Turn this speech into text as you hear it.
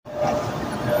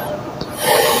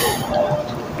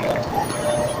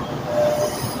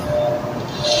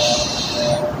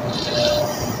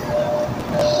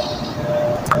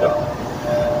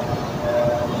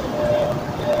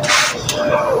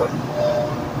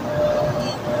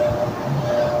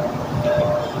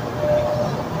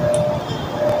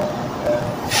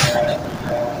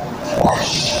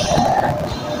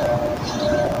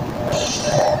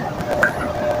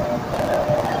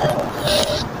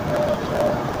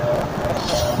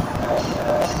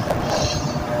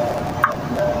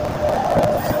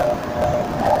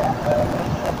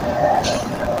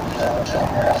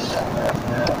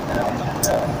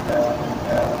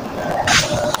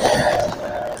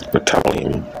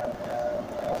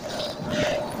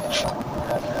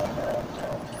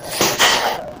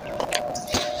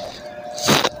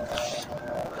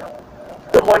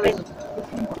morning.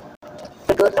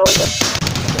 The good noise.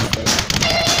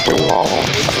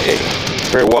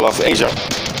 Great Wall of Asia.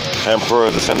 Emperor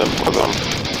descendant of them.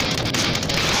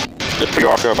 The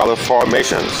pre-archive other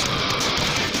formations.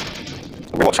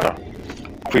 China.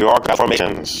 Pre-archive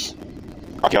formations.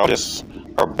 Archaeologists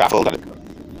are baffled at it.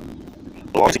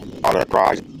 Loyalty, honor,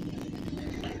 pride,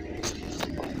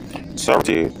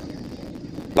 servitude,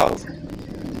 love.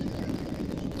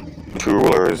 The true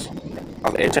rulers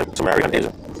of ancient Sumerian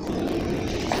Asia.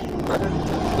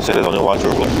 They say there's only one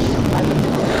true ruler.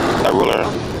 That ruler,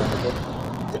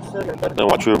 only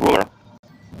one true ruler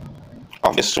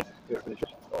of history.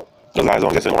 The lies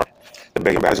don't exist anymore. The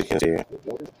big and bad as you can see.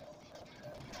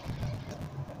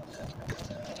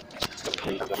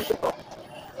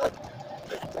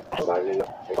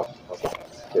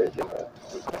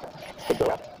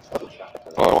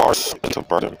 Horse is a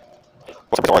burden.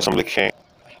 What's the some of the king?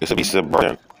 It's a beast of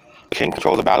burden. The king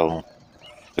controls the battle.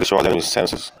 He destroys enemy's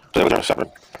senses. So they are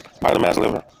separate by the man's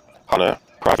liver. Honor,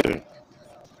 profit.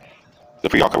 The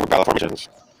pre-archive battle formations.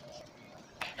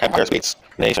 Empire states,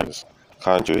 nations,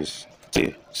 countries,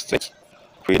 states,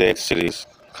 predate cities,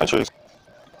 countries.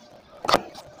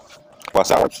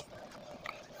 What's ours?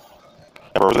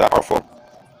 Emperors are that powerful.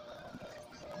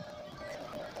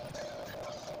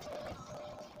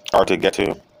 Hard to get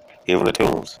to, even the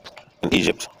tombs in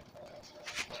Egypt.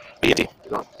 Deity.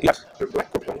 Yes.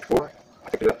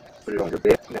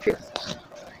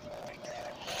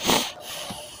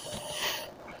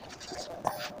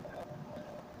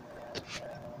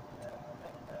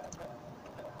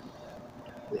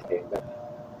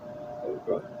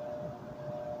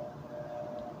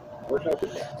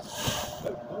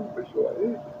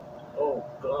 Oh,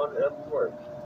 God, that worked.